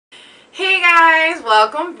guys,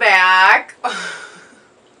 welcome back.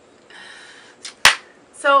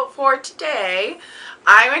 So for today,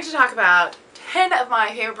 I'm going to talk about 10 of my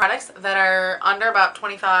favorite products that are under about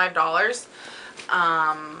 $25.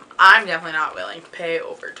 I'm definitely not willing to pay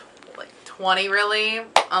over like 20 really,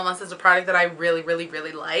 unless it's a product that I really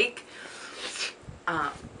like.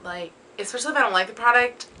 Especially if I don't like the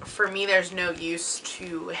product, for me there's no use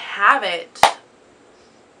to have it.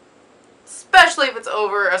 Especially if it's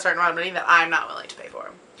over a certain amount of money that I'm not willing to pay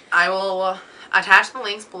for. I will attach the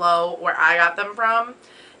links below where I got them from.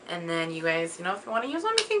 And then you guys, if you want to use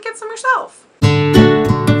them, you can get some yourself.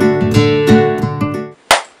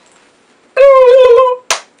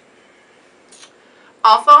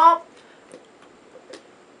 Also,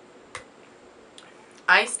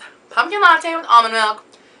 iced pumpkin latte with almond milk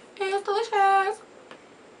is delicious.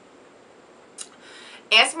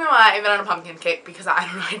 Ask me why I've been on a pumpkin kick, because I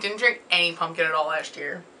don't know, I didn't drink any pumpkin at all last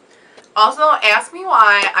year. Also, ask me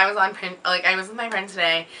why I was on I was with my friend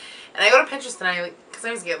today, and I go to Pinterest and because I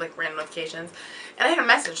always get random notifications, and I had a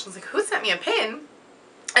message. She was like, "Who sent me a pin?"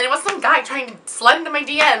 And it was some guy trying to slide into my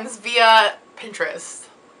DMs via Pinterest.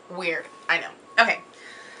 Weird, I know. Okay.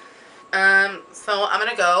 So I'm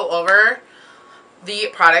gonna go over the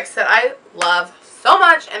products that I love so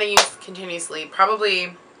much and I use continuously.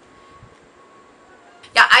 Probably.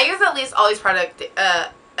 Yeah, I use at least all these products,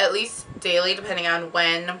 at least daily, depending on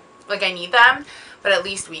when, I need them, but at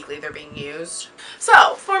least weekly they're being used.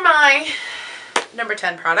 So, for my number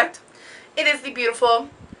 10 product, it is the beautiful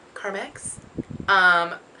Carmex.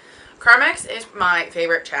 Carmex is my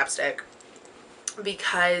favorite chapstick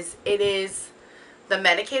because it is the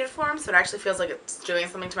medicated form, so it actually feels like it's doing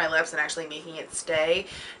something to my lips and actually making it stay,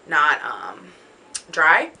 not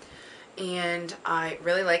dry. And I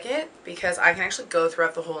really like it because I can actually go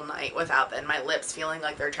throughout the whole night without then my lips feeling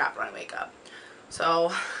like they're chapped when I wake up.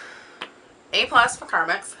 So, A+ for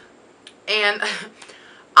Carmex. And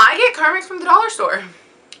I get Carmex from the dollar store.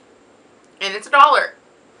 And it's $1,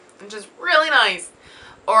 which is really nice.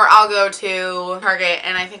 Or I'll go to Target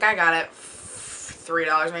and I think I got it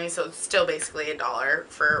 $3 maybe, so it's still basically $1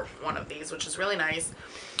 for one of these, which is really nice.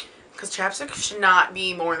 Because chapstick should not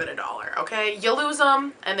be more than $1, okay? You lose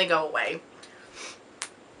them and they go away.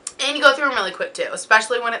 And you go through them really quick too,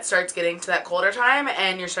 especially when it starts getting to that colder time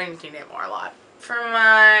and you're starting to need it more a lot. For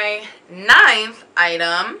my 9th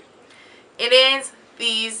item, it is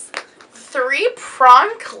these 3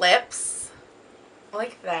 prong clips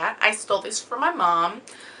like that. I stole these from my mom.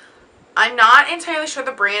 I'm not entirely sure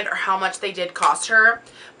the brand or how much they did cost her,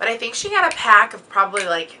 but I think she got a pack of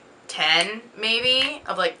probably 10 maybe,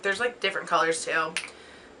 of there's different colors too.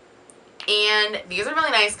 And these are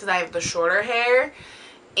really nice because I have the shorter hair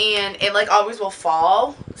and it always will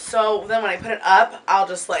fall, so then when I put it up I'll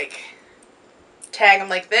just tag them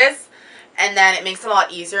like this, and then it makes it a lot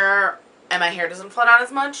easier and my hair doesn't float out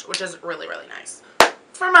as much, which is really nice.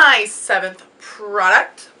 For my 7th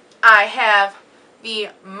product, I have the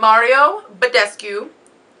Mario Badescu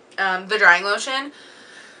the drying lotion.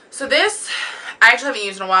 So this I actually haven't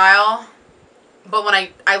used in a while, but when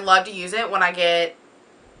I love to use it when I get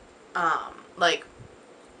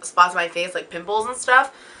spots on my face, pimples and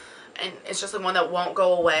stuff, and it's just one that won't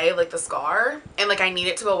go away, the scar, and I need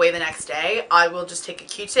it to go away the next day. I will just take a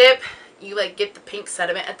Q-tip. You get the pink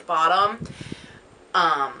sediment at the bottom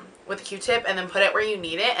with a Q-tip, and then put it where you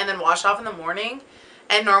need it, and then wash it off in the morning.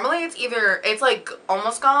 And normally it's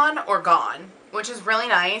almost gone or gone, which is really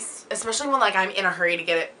nice, especially when I'm in a hurry to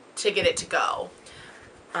get it to go.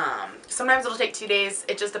 Sometimes it'll take 2 days.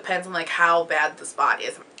 It just depends on how bad the spot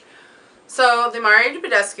is. So the Mario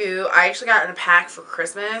Badescu, I actually got in a pack for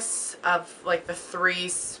Christmas of the 3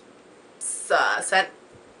 scent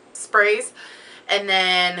sprays, and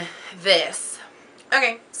then this.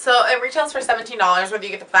 Okay, so it retails for $17 whether you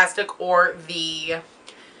get the plastic or the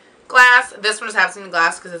glass. This one just happens to be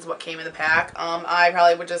glass because it's what came in the pack. I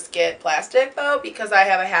probably would just get plastic though, because I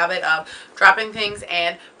have a habit of dropping things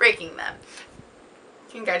and breaking them.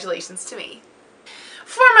 Congratulations to me.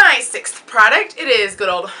 For my 6th product, it is good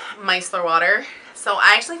old micellar water. So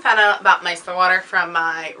I actually found out about micellar water from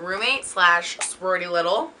my roommate / sorority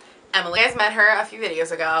little, Emily. You guys met her a few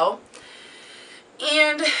videos ago.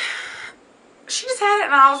 And she just had it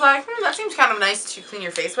and I was like, that seems kind of nice to clean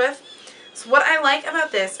your face with. So what I like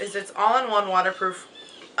about this is it's all-in-one waterproof,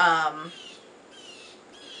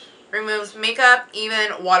 removes makeup,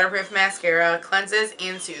 even waterproof mascara, cleanses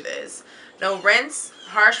and soothes. No rinse,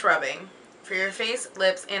 harsh rubbing for your face,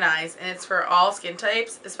 lips, and eyes, and it's for all skin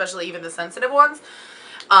types, especially even the sensitive ones.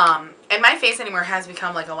 And my face anymore has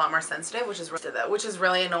become a lot more sensitive, which is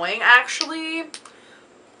really annoying actually,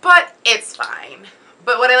 but it's fine.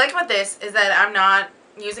 But what I like about this is that I'm not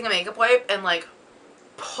using a makeup wipe and like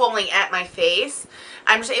pulling at my face.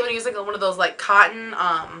 I'm just able to use like one of those like cotton,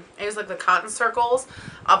 I use like the cotton circles.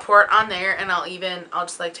 I'll pour it on there and I'll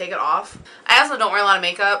just like take it off. I also don't wear a lot of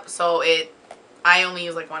makeup, so I only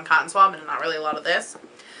use like one cotton swab and not really a lot of this.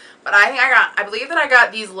 But I believe that I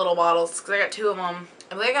got these little bottles because I got 2 of them.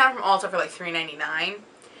 I believe I got them from Ulta for like $3.99.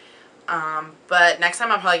 But next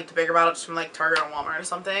time I'll probably get the bigger bottle just from like Target or Walmart or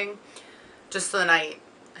something. Just so then I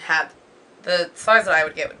have the size that I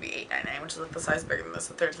would get would be $8.99, which is like the size bigger than this,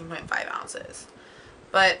 so 13.5 ounces.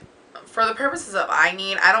 But for the purposes of I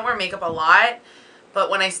don't wear makeup a lot, but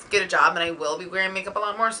when I get a job, then I will be wearing makeup a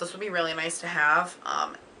lot more, so this would be really nice to have.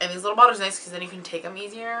 And these little bottles are nice because then you can take them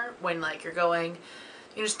easier when like you're going,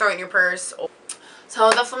 you can just throw it in your purse. So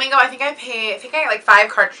the Flamingo, I think I got like 5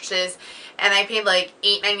 cartridges, and I paid like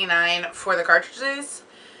 $8.99 for the cartridges.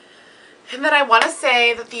 And then I want to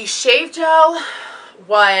say that the shave gel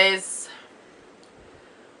was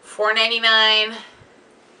 $4.99,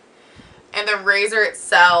 and the razor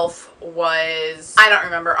itself was, I don't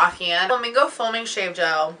remember offhand. Flamingo Foaming Shave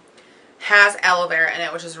Gel has aloe vera in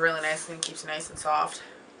it, which is really nice and keeps it nice and soft.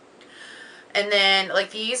 And then,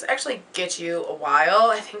 like, these actually get you a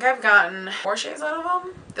while. I think I've gotten 4 shaves out of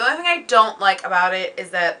them. The only thing I don't like about it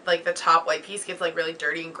is that, like, the top white piece gets, like, really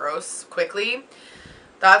dirty and gross quickly.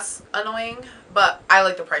 That's annoying, but I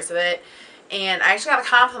like the price of it. And I actually got a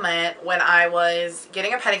compliment when I was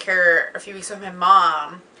getting a pedicure a few weeks with my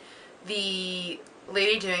mom. The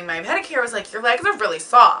lady doing my pedicure was like, your legs are really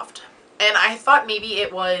soft. And I thought maybe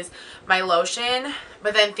it was my lotion,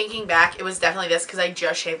 but then thinking back, it was definitely this because I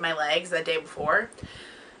just shaved my legs the day before.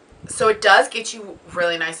 So it does get you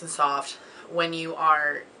really nice and soft when you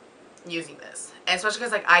are using this. And especially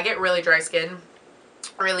because like I get really dry skin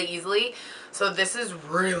really easily. So this is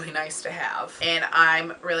really nice to have. And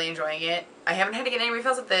I'm really enjoying it. I haven't had to get any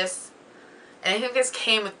refills of this. And I think this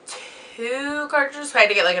came with 2 cartridges, so I had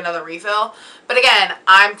to get like another refill. But again,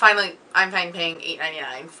 I'm fine paying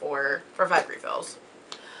 $8.99 for 5 refills.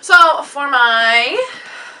 So for my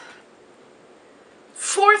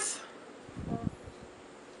 4th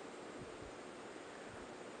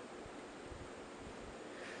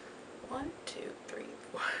one, 2, 3,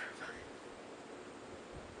 4, 5.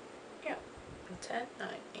 Yeah. 10, 9,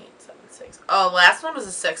 8, 7, 6. Oh, last one was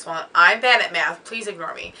the 6th one. I'm bad at math. Please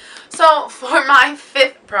ignore me. So, for my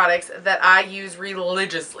 5th products that I use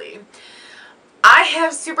religiously, I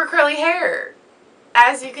have super curly hair.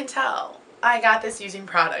 As you can tell. I got this using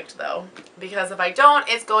product, though. Because if I don't,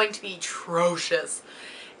 it's going to be atrocious.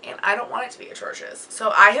 And I don't want it to be atrocious.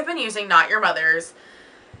 So, I have been using Not Your Mother's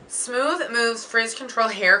Smooth Moves Frizz Control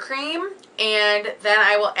Hair Cream, and then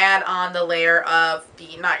I will add on the layer of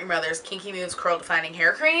the Not Your Mother's Kinky Moves Curl Defining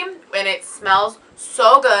Hair Cream, and it smells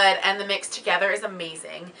so good, and the mix together is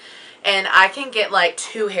amazing. And I can get like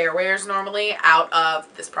 2 hair wears normally out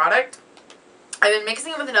of this product. I've been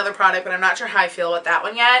mixing it with another product, but I'm not sure how I feel about that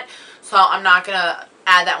one yet, so I'm not going to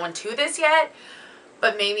add that one to this yet.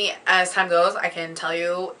 But maybe as time goes, I can tell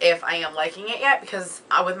you if I am liking it yet, because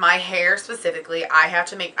with my hair specifically, I have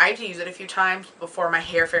to use it a few times before my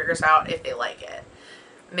hair figures out if they like it.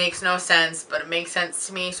 Makes no sense, but it makes sense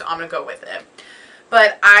to me, so I'm going to go with it.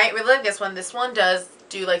 But I really like this one. This one does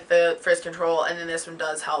do like the frizz control, and then this one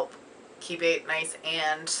does help keep it nice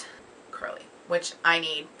and curly, which I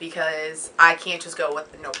need because I can't just go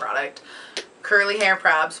with no product. Curly hair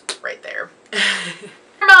probs right there.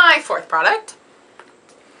 My 4th product.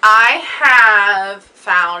 I have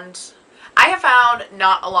found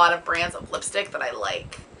not a lot of brands of lipstick that I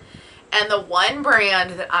like. And the one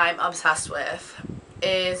brand that I'm obsessed with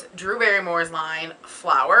is Drew Barrymore's line,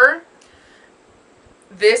 Flower.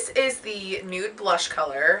 This is the nude blush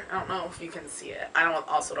color. I don't know if you can see it.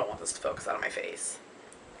 Also don't want this to focus out of my face.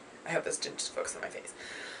 I hope this didn't just focus on my face.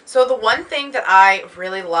 So the one thing that I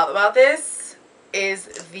really love about this is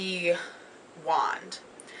the wand.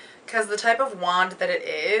 Because the type of wand that it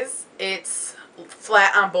is, it's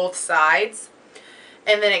flat on both sides.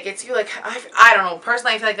 And then it gets you like, I don't know,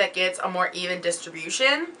 personally I feel like that gets a more even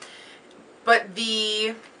distribution. But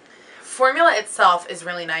the formula itself is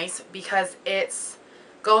really nice because it's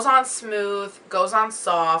goes on smooth, goes on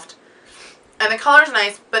soft. And the color is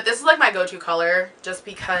nice, but this is like my go-to color just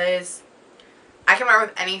because I can wear it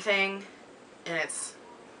with anything and it's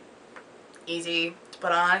easy to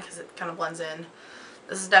put on because it kind of blends in.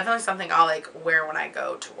 This is definitely something I'll like wear when I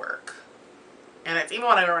go to work. And it's even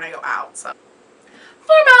what I wear when I go out. So for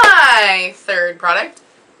my 3rd product.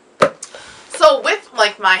 So with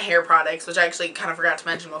like my hair products, which I actually kind of forgot to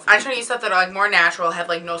mention before, I try to use stuff that are like more natural, have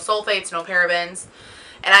like no sulfates, no parabens.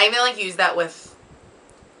 And I even like use that with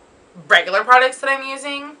regular products that I'm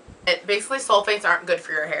using. Basically, sulfates aren't good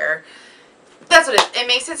for your hair. That's what it is. It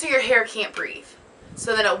makes it so your hair can't breathe.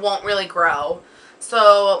 So then it won't really grow.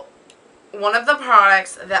 So one of the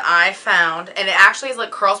products that I found, and it actually is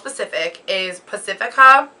like curl specific, is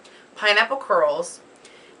Pacifica Pineapple Curls.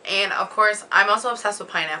 And of course, I'm also obsessed with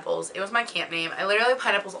pineapples. It was my camp name. I literally have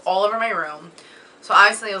pineapples all over my room. So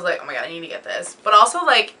obviously I was like, oh my god, I need to get this. But also,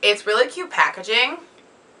 like, it's really cute packaging.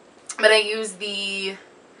 But I use the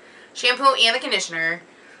shampoo and the conditioner.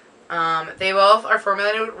 They both are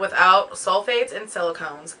formulated without sulfates and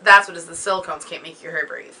silicones. That's what it is. The silicones can't make your hair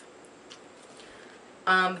breathe.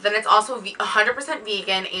 Then it's also 100%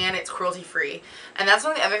 vegan and it's cruelty free. And that's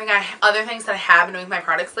one of the other things that I have been doing with my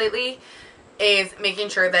products lately is making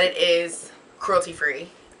sure that it is cruelty free.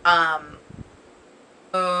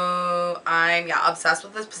 So I'm obsessed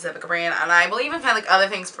with this Pacifica brand, and I will even find like other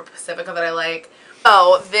things for Pacifica that I like.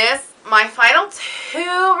 So my final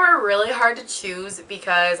two were really hard to choose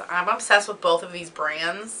because I'm obsessed with both of these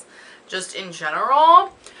brands just in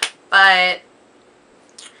general. But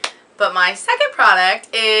my second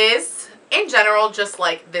product is in general just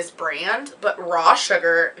like this brand, but Raw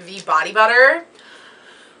Sugar V Body Butter.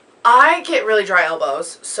 I get really dry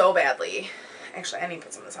elbows so badly. Actually, I need to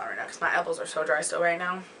put some of this on right now because my elbows are so dry still right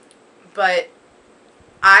now. But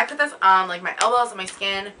I put this on like my elbows and my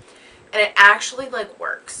skin, and it actually like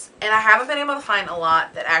works. And I haven't been able to find a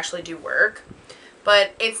lot that actually do work.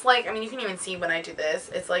 But it's like, I mean, you can even see when I do this.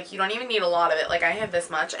 It's like you don't even need a lot of it. Like I have this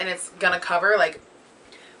much, and it's going to cover like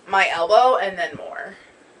my elbow and then more.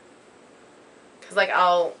 Because like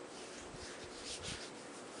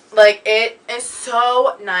it is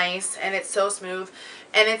so nice and it's so smooth.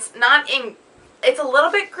 And it's it's a little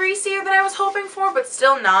bit greasier than I was hoping for, but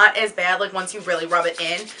still not as bad, like, once you really rub it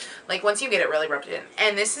in. Like, once you get it really rubbed in.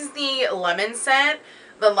 And this is the lemon scent,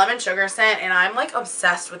 the lemon sugar scent, and I'm, like,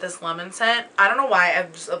 obsessed with this lemon scent. I don't know why,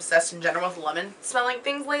 I'm just obsessed in general with lemon smelling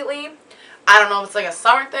things lately. I don't know if it's, like, a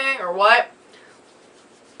summer thing or what.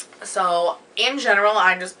 So, in general,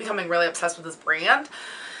 I'm just becoming really obsessed with this brand.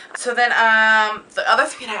 So then, the other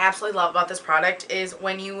thing that I absolutely love about this product is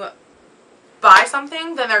when you buy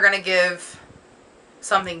something, then they're going to give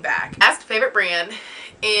something back. My last favorite brand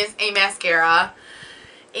is a mascara,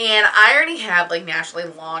 and I already have like naturally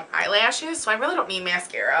long eyelashes, so I really don't need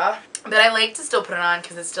mascara, but I like to still put it on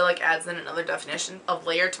because it still like adds in another definition of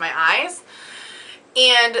layer to my eyes.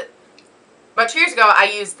 And about 2 years ago I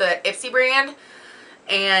used the Ipsy brand,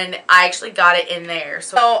 and I actually got it in there.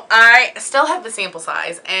 So I still have the sample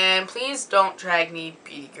size, and please don't drag me,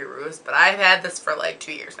 beauty gurus, but I've had this for like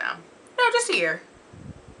 2 years now. No, just a year.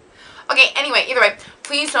 Okay, anyway, either way,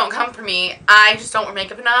 please don't come for me. I just don't wear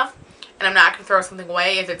makeup enough, and I'm not going to throw something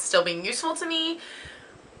away if it's still being useful to me.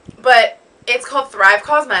 But it's called Thrive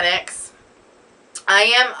Causemetics. I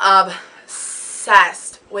am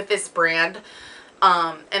obsessed with this brand.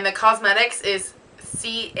 And the cosmetics is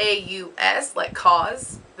C-A-U-S, like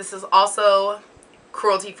cause. This is also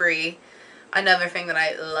cruelty-free. Another thing that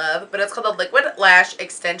I love. But it's called the Liquid Lash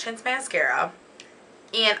Extensions Mascara.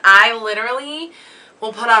 And I literally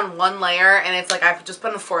will put on one layer, and it's like I've just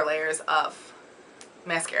put on 4 layers of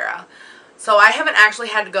mascara. So I haven't actually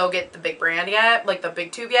had to go get the big brand yet, like the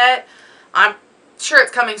big tube yet. I'm sure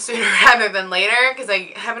it's coming sooner rather than later because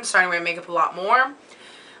I haven't started wearing makeup a lot more.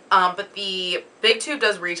 But the big tube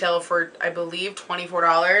does retail for, I believe,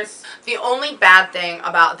 $24. The only bad thing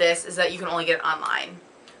about this is that you can only get it online.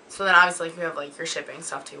 So then obviously you have like your shipping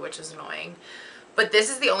stuff too, which is annoying. But this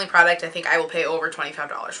is the only product I think I will pay over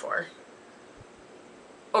 $25 for.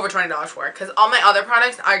 Over $20 for, because all my other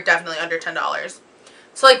products are definitely under $10.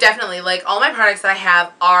 So like definitely, like all my products that I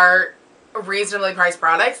have are reasonably priced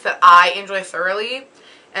products that I enjoy thoroughly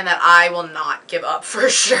and that I will not give up for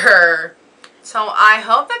sure. So I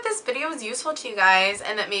hope that this video was useful to you guys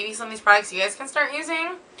and that maybe some of these products you guys can start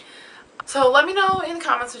using. So let me know in the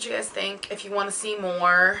comments what you guys think, if you want to see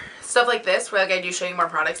more stuff like this where like I do show you more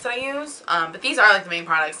products that I use. But these are like the main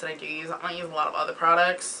products that I do use. I don't use a lot of other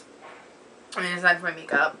products. I mean, aside from my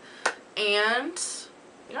makeup. And,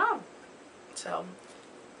 yeah. So.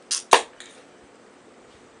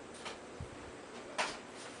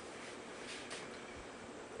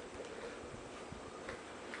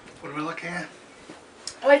 What am I looking at?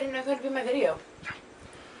 Oh, I didn't know it was going to be my video.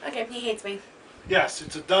 Okay, he hates me. Yes,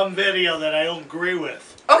 it's a dumb video that I don't agree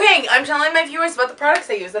with. Okay, I'm telling my viewers about the products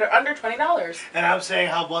I use that are under $20. And I'm saying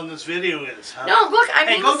how fun this video is. Huh? No, look, I'm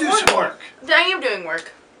Hey, go do some work. I am doing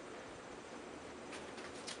work.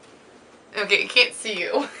 Okay, I can't see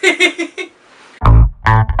you.